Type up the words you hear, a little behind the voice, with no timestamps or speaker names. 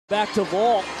Back to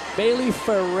vault. Bailey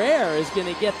Ferrer is going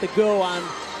to get the go on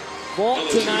vault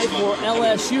tonight for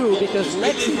LSU because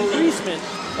Lexi Priestman,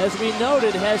 as we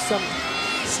noted, has some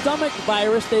stomach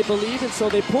virus, they believe, and so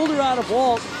they pulled her out of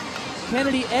vault.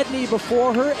 Kennedy Edney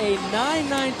before her, a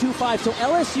 9.925. So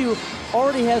LSU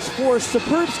already has 4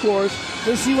 superb scores.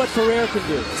 Let's see what Ferrer can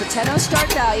do. It's a 10-0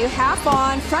 start value, half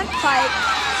on, front pike.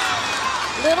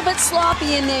 A little bit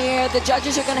sloppy in the air. The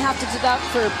judges are going to have to deduct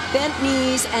for bent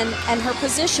knees and her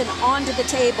position onto the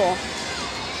table.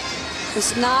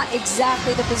 It's not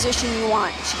exactly the position you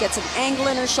want. She gets an angle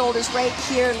in her shoulders right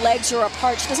here. Legs are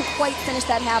apart. She doesn't quite finish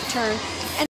that half turn.